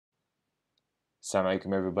Assalamu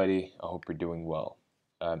alaikum everybody, I hope you're doing well.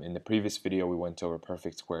 In the previous video we went over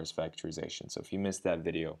perfect squares factorization, so if you missed that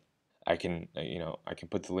video I can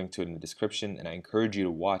put the link to it in the description, and I encourage you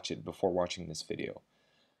to watch it before watching this video,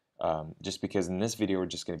 just because in this video we're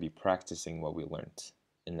just going to be practicing what we learned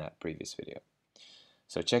in that previous video.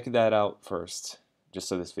 So check that out first, just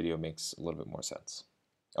so this video makes a little bit more sense.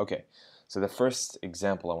 Okay, so the first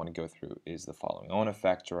example I want to go through is the following. I want to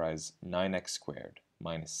factorize 9x squared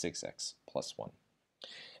minus 6x plus 1.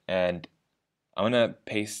 And I'm going to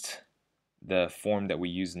paste the form that we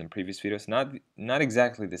used in the previous video. It's not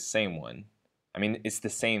exactly the same one. I mean, it's the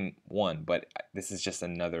same one, but this is just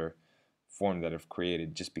another form that I've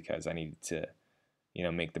created just because I needed to,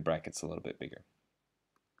 make the brackets a little bit bigger.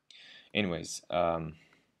 Anyways,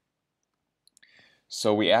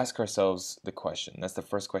 so we ask ourselves the question. That's the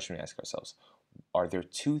first question we ask ourselves. Are there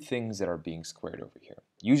two things that are being squared over here?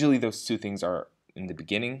 Usually those two things are in the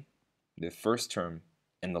beginning, the first term,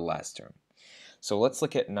 and the last term. So let's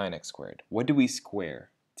look at 9x squared. What do we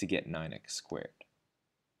square to get 9x squared?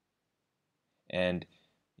 And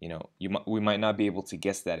we might not be able to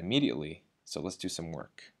guess that immediately, so let's do some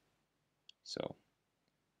work. So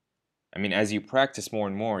I mean, as you practice more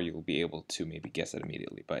and more, you'll be able to maybe guess it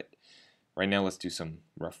immediately, but right now let's do some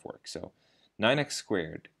rough work. So 9x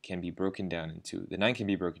squared can be broken down into, the 9 can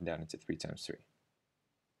be broken down into 3 times 3.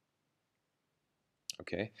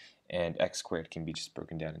 Okay, and x squared can be just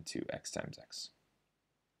broken down into x times x.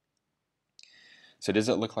 So does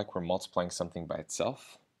it look like we're multiplying something by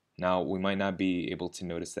itself? Now we might not be able to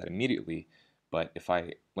notice that immediately, but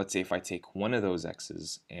let's say if I take one of those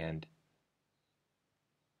x's and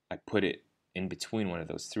I put it in between one of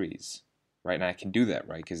those 3's, right? And I can do that,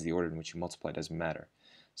 right? Because the order in which you multiply doesn't matter.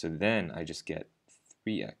 So then I just get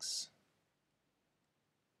 3x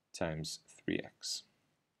times 3x.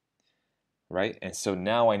 Right? And so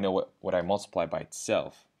now I know what I multiply by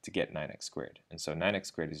itself to get 9x squared. And so 9x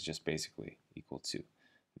squared is just basically equal to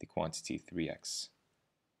the quantity 3x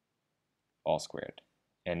all squared.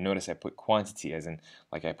 And notice I put quantity as in,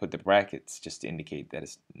 like I put the brackets just to indicate that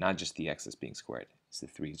it's not just the x that's being squared, it's the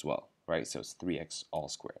 3 as well, right? So it's 3x all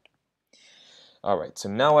squared. All right, so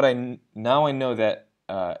now I know that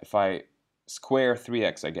if I square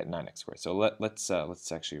 3x, I get 9x squared. So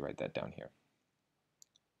let's actually write that down here.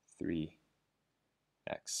 3x.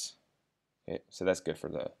 Okay, so that's good for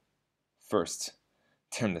the first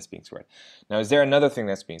term that's being squared. Now, is there another thing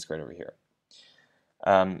that's being squared over here?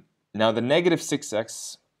 Now, the negative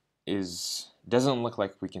 6x doesn't look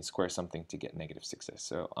like we can square something to get negative 6x,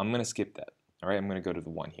 so I'm going to skip that. All right, I'm going to go to the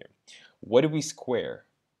 1 here. What do we square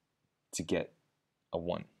to get a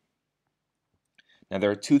 1? Now,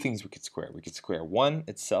 there are two things we could square. We could square 1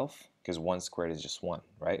 itself, because 1 squared is just 1,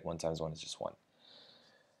 right? 1 times 1 is just 1.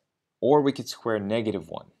 Or we could square negative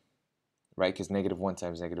 1, right? Because negative 1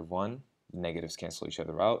 times negative 1, the negatives cancel each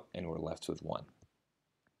other out, and we're left with 1.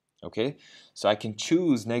 Okay, so I can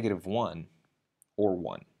choose negative 1 or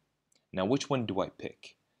 1. Now, which one do I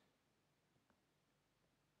pick?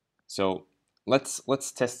 So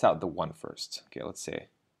let's test out the 1 first. Okay, let's say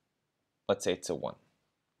it's a 1.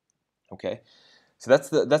 Okay, so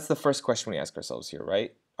that's the first question we ask ourselves here,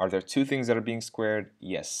 right? Are there two things that are being squared?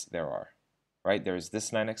 Yes, there are. Right? There is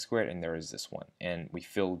this 9x squared and there is this one, and we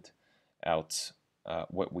filled out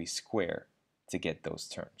what we square to get those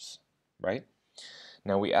terms, right?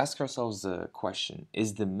 Now we ask ourselves the question,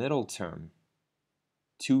 is the middle term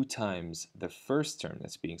 2 times the first term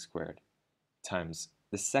that's being squared times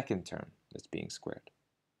the second term that's being squared?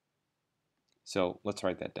 So let's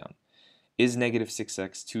write that down. Is negative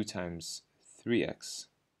 6x 2 times 3x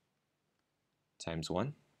times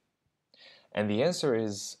 1? And the answer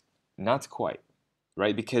is not quite,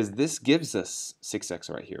 right? Because this gives us 6x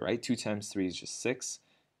right here, right? 2 times 3 is just 6,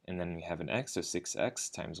 and then we have an x, so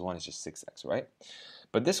 6x times 1 is just 6x, right?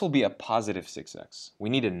 But this will be a positive 6x. We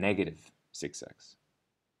need a negative 6x,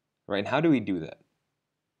 right? And how do we do that?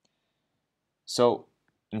 So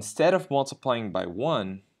instead of multiplying by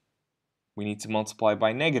 1, we need to multiply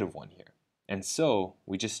by negative 1 here. And so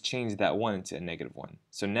we just change that 1 into a negative 1.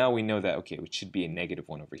 So now we know that, okay, it should be a negative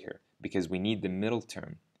 1 over here because we need the middle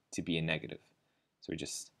term to be a negative. So we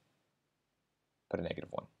just put a negative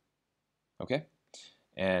 1. Okay?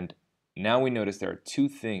 And now we notice there are two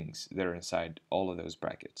things that are inside all of those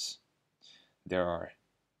brackets. There are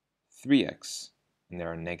 3x and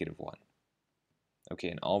there are negative 1. Okay,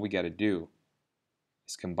 and all we got to do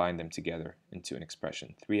is combine them together into an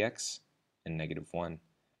expression. 3x and negative 1.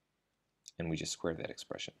 And we just square that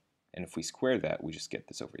expression. And if we square that, we just get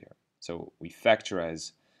this over here. So we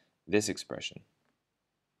factorize this expression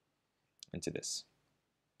into this.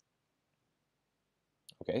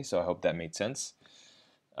 Okay, so I hope that made sense.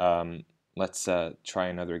 Let's try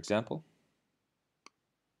another example.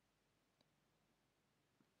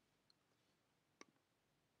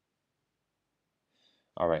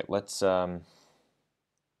 All right, let's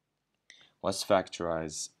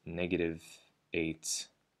factorize negative 8x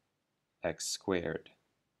squared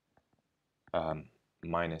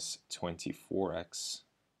minus 24x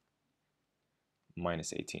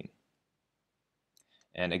minus 18.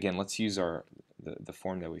 And again, let's use the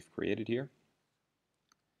form that we've created here.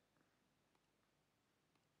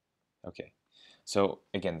 Okay, so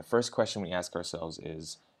again, the first question we ask ourselves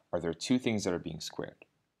is, are there two things that are being squared?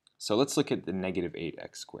 So let's look at the negative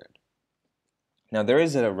 8x squared. Now there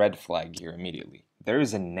is a red flag here immediately. There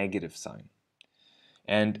is a negative sign.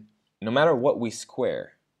 And no matter what we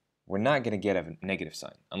square, we're not going to get a negative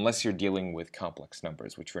sign unless you're dealing with complex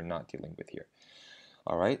numbers, which we're not dealing with here.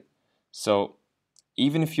 All right? So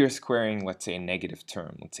even if you're squaring, let's say, a negative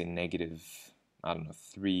term, let's say negative, I don't know,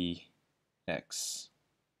 3x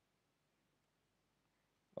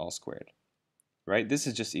all squared, right? This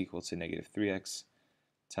is just equal to negative 3x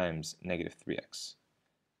times negative 3x,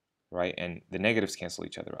 right? And the negatives cancel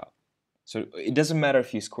each other out. So it doesn't matter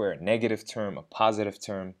if you square a negative term, a positive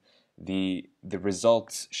term, the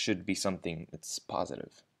result should be something that's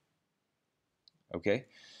positive, okay?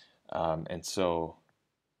 And so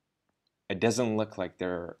it doesn't look like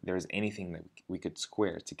there's anything that we could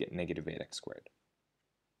square to get negative 8x squared.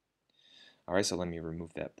 All right, so let me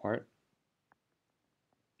remove that part.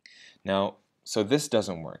 Now, so this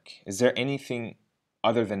doesn't work. Is there anything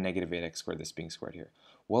other than negative 8x squared that's being squared here?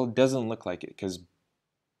 Well, it doesn't look like it because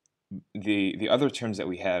the other terms that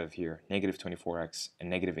we have here, negative 24x and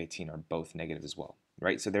negative 18, are both negative as well,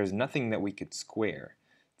 right? So there's nothing that we could square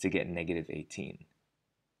to get negative 18,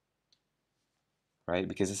 right?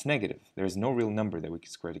 Because it's negative. There's no real number that we could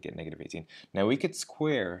square to get negative 18. Now we could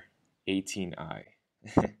square 18i,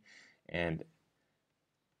 and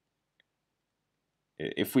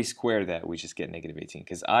if we square that, we just get negative 18,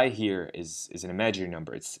 because I here is an imaginary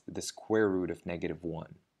number. It's the square root of negative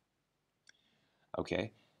 1.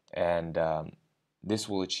 Okay, and this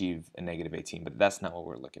will achieve a negative 18, but that's not what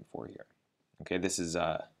we're looking for here. Okay, this is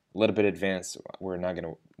a little bit advanced. We're not going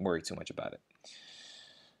to worry too much about it.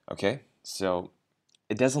 Okay, so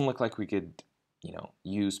it doesn't look like we could,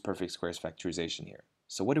 use perfect squares factorization here.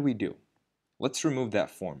 So what do? Let's remove that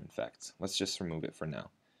form, in fact. Let's just remove it for now.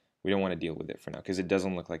 We don't want to deal with it for now because it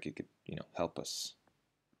doesn't look like it could, help us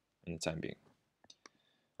in the time being.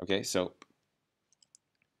 Okay, so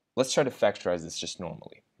let's try to factorize this just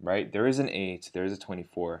normally, right? There is an 8, there is a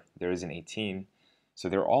 24, there is an 18, so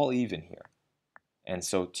they're all even here. And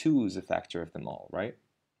so 2 is a factor of them all, right?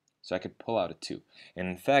 So I could pull out a 2. And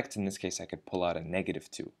in fact, in this case, I could pull out a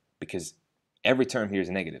negative 2 because every term here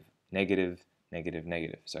is negative. Negative, negative,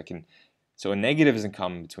 negative. So a negative is in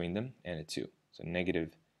common between them and a 2. So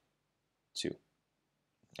negative 2.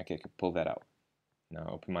 Okay, I could pull that out. Now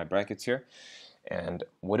open my brackets here. And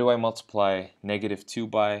what do I multiply negative 2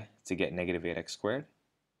 by to get negative 8x squared?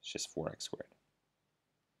 It's just 4x squared.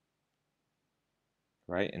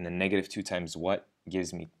 Right? And then negative 2 times what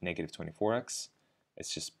gives me negative 24x?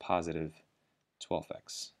 It's just positive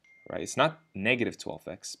 12x. Right? It's not negative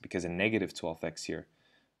 12x because a negative 12x here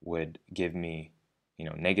would give me,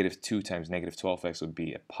 negative 2 times negative 12x would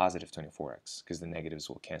be a positive 24x because the negatives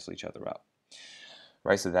will cancel each other out.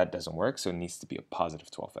 Right? So that doesn't work, so it needs to be a positive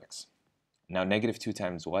 12x. Now negative 2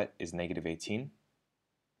 times what is negative 18?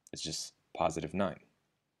 It's just positive 9.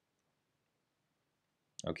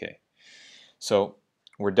 Okay, so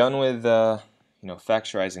we're done with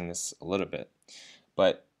factorizing this a little bit,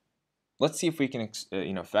 but let's see if we can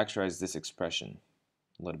factorize this expression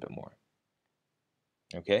a little bit more.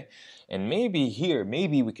 Okay, and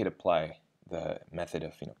maybe we could apply the method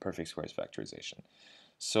of perfect squares factorization.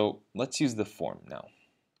 So let's use the form now.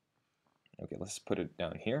 Okay, let's put it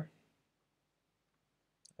down here.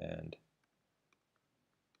 And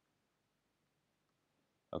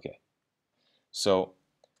okay, so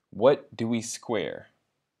what do we square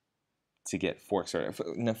to get 4x squared?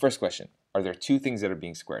 The first question, are there two things that are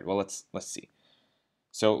being squared? Well, let's see.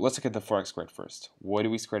 So let's look at the 4x squared first. What do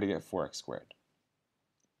we square to get 4x squared?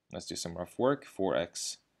 Let's do some rough work.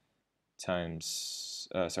 4x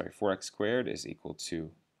squared is equal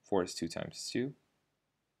to 4 is 2 times 2,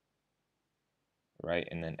 right?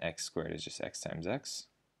 And then x squared is just x times x.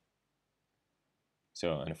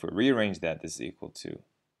 So, and if we rearrange that, this is equal to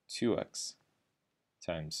 2x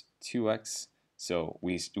times 2x. So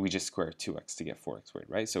we just square 2x to get 4x squared,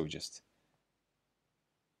 right? So we just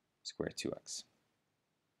square 2x.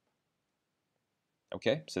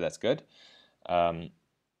 Okay, so that's good.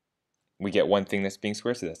 we get one thing that's being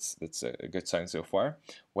squared, so that's a good sign so far.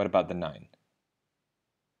 What about the 9?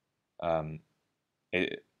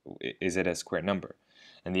 Is it a square number?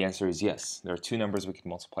 And the answer is yes. There are two numbers we can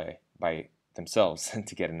multiply by themselves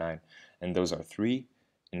to get a 9, and those are 3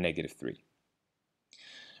 and -3.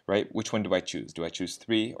 Right? Which one do I choose? Do I choose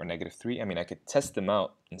 3 or -3? I mean, I could test them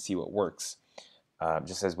out and see what works,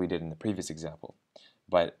 just as we did in the previous example.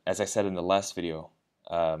 But as I said in the last video,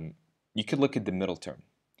 you could look at the middle term.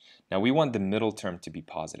 Now we want the middle term to be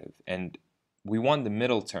positive, and we want the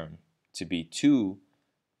middle term to be 2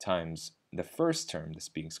 times the first term that's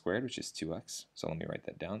being squared, which is 2x. So let me write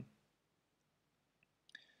that down.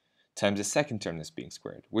 Times the second term that's being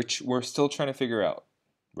squared, which we're still trying to figure out,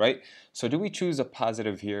 right? So do we choose a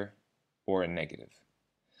positive here or a negative?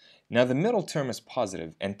 Now the middle term is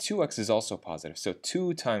positive, and 2x is also positive. So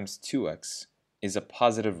 2 times 2x is a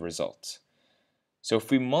positive result. So if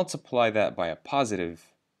we multiply that by a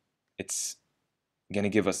positive, it's going to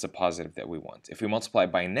give us the positive that we want. If we multiply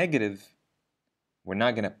by a negative, we're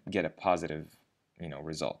not going to get a positive,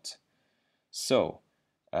 result. So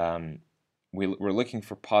we're looking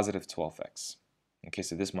for positive 12x. Okay,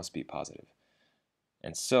 so this must be positive.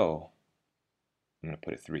 And so I'm going to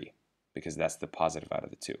put a 3 because that's the positive out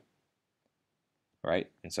of the 2.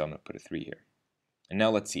 Right? And so I'm going to put a 3 here. And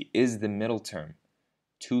now let's see, is the middle term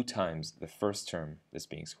 2 times the first term that's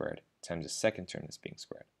being squared times the second term that's being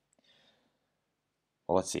squared?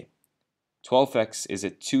 Well, let's see. 12x, is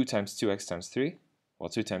it 2 times 2x times 3? Well,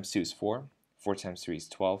 2 times 2 is 4. 4 times 3 is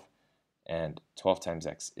 12. And 12 times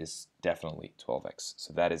x is definitely 12x.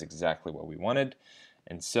 So that is exactly what we wanted.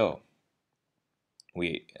 And so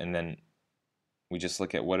then we just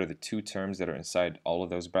look at what are the two terms that are inside all of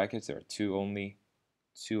those brackets. There are 2 only,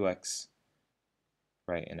 2x,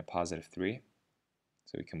 right, and a positive 3.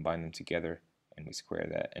 So we combine them together and we square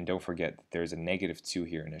that. And don't forget that there's a -2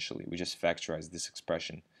 here initially. We just factorized this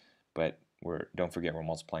expression, but don't forget we're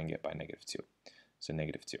multiplying it by -2. So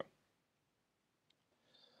 -2.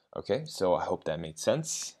 Okay, so I hope that made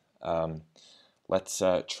sense. Let's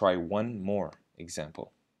try one more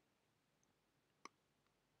example.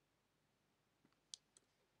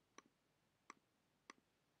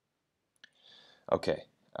 Okay,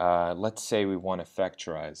 let's say we want to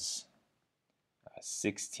factorize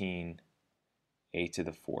 16a to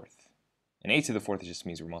the 4th. And a to the 4th just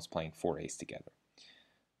means we're multiplying 4 a's together.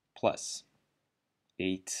 Plus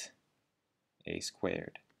 8a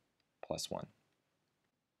squared plus 1.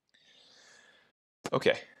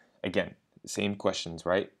 Okay, again, same questions,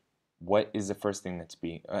 right? What is the first thing that's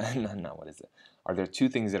being, not what is it? Are there two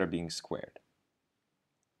things that are being squared?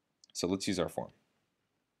 So let's use our form.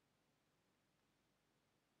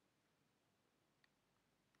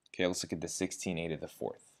 Okay, let's look at the 16a to the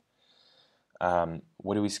 4th.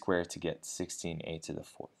 What do we square to get 16a to the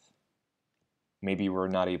 4th? Maybe we're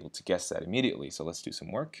not able to guess that immediately, so let's do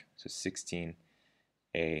some work. So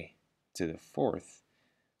 16a to the 4th.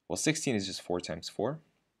 Well, 16 is just 4 times 4.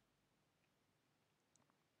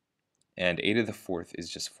 And a to the 4th is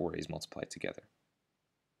just 4 a's multiplied together.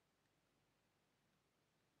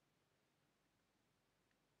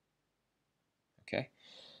 Okay.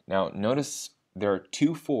 Now notice there are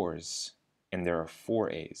 2 4's and there are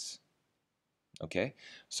 4 a's. Okay.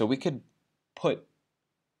 So we could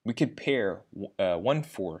pair 1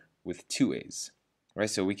 4 with 2 a's, right?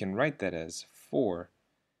 So we can write that as 4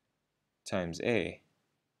 times a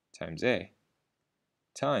times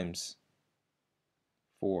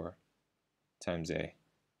 4 times a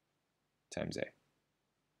times a.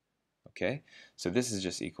 Okay. So this is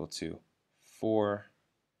just equal to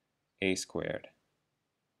 4a squared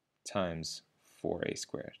times 4a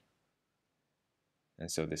squared.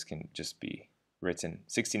 And so this can just be written,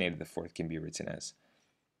 16a to the 4th can be written as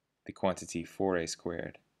the quantity 4a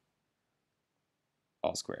squared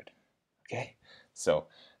all squared. Okay, so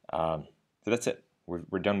that's it.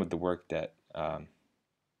 We're done with the work that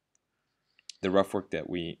the rough work that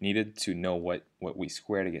we needed to know what we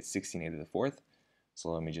square to get 16a to the 4th.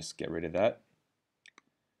 So let me just get rid of that.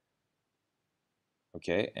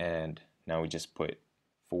 Okay, and now we just put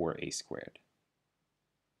 4a squared.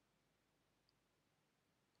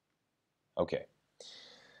 Okay,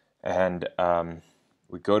 and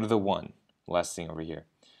we go to the 1, last thing over here.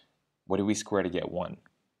 What do we square to get 1?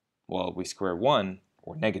 Well, we square 1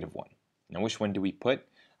 or -1. Now which one do we put?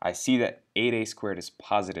 I see that 8a squared is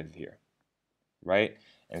positive here, right?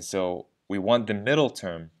 And so we want the middle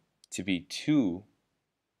term to be 2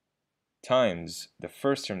 times the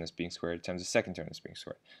first term that's being squared times the second term that's being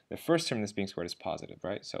squared. The first term that's being squared is positive,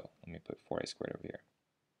 right? So let me put 4a squared over here.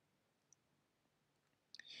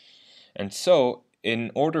 And so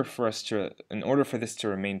in order for this to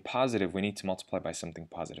remain positive, we need to multiply by something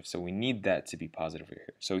positive. So we need that to be positive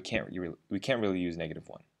here. So we can't really use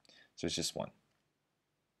 -1. So it's just 1.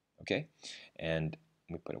 Okay, and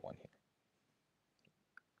we put a 1 here.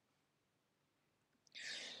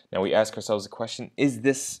 Now we ask ourselves the question: is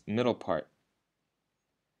this middle part,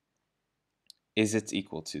 is it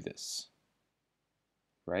equal to this?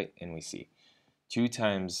 Right? And we see 2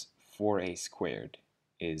 times 4a squared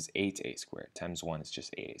is 8a squared, times 1 is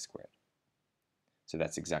just 8a squared. So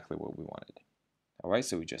that's exactly what we wanted. Alright,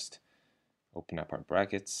 so we just open up our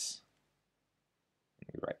brackets,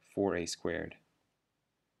 and we write 4a squared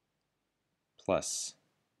plus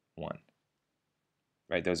 1.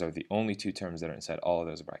 Right, those are the only 2 terms that are inside all of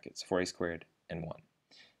those brackets, 4a squared and 1.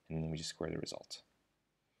 And then we just square the result.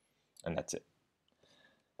 And that's it.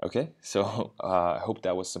 Okay, so I hope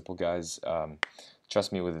that was simple, guys.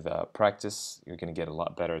 Trust me, with practice, you're going to get a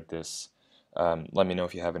lot better at this. Let me know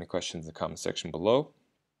if you have any questions in the comment section below.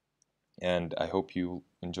 And I hope you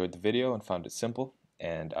enjoyed the video and found it simple.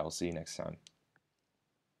 And I will see you next time.